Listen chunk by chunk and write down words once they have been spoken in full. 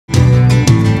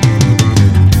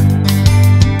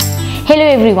Hello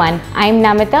everyone, I am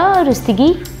Namita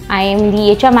Rustagi. I am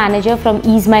the HR manager from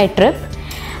EaseMyTrip,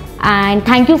 and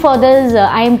thank you for this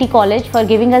IIMT College for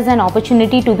giving us an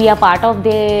opportunity to be a part of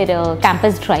their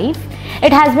campus drive.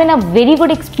 It has been a very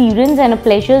good experience and a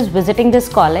pleasure visiting this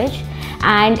college,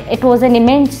 and it was an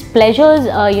immense pleasure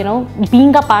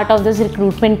being a part of this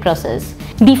recruitment process.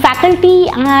 The faculty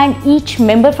and each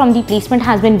member from the placement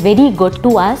has been very good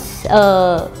to us.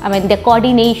 Their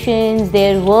coordinations,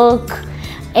 their work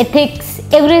ethics,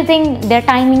 everything, their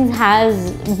timings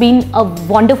has been a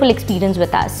wonderful experience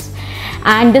with us.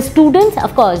 And the students,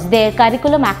 of course, their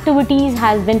curriculum activities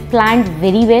has been planned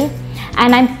very well,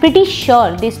 and I'm pretty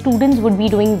sure the students would be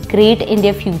doing great in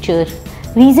their future.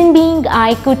 Reason being,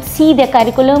 I could see their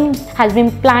curriculum has been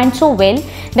planned so well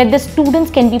that the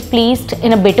students can be placed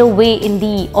in a better way in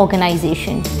the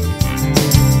organization.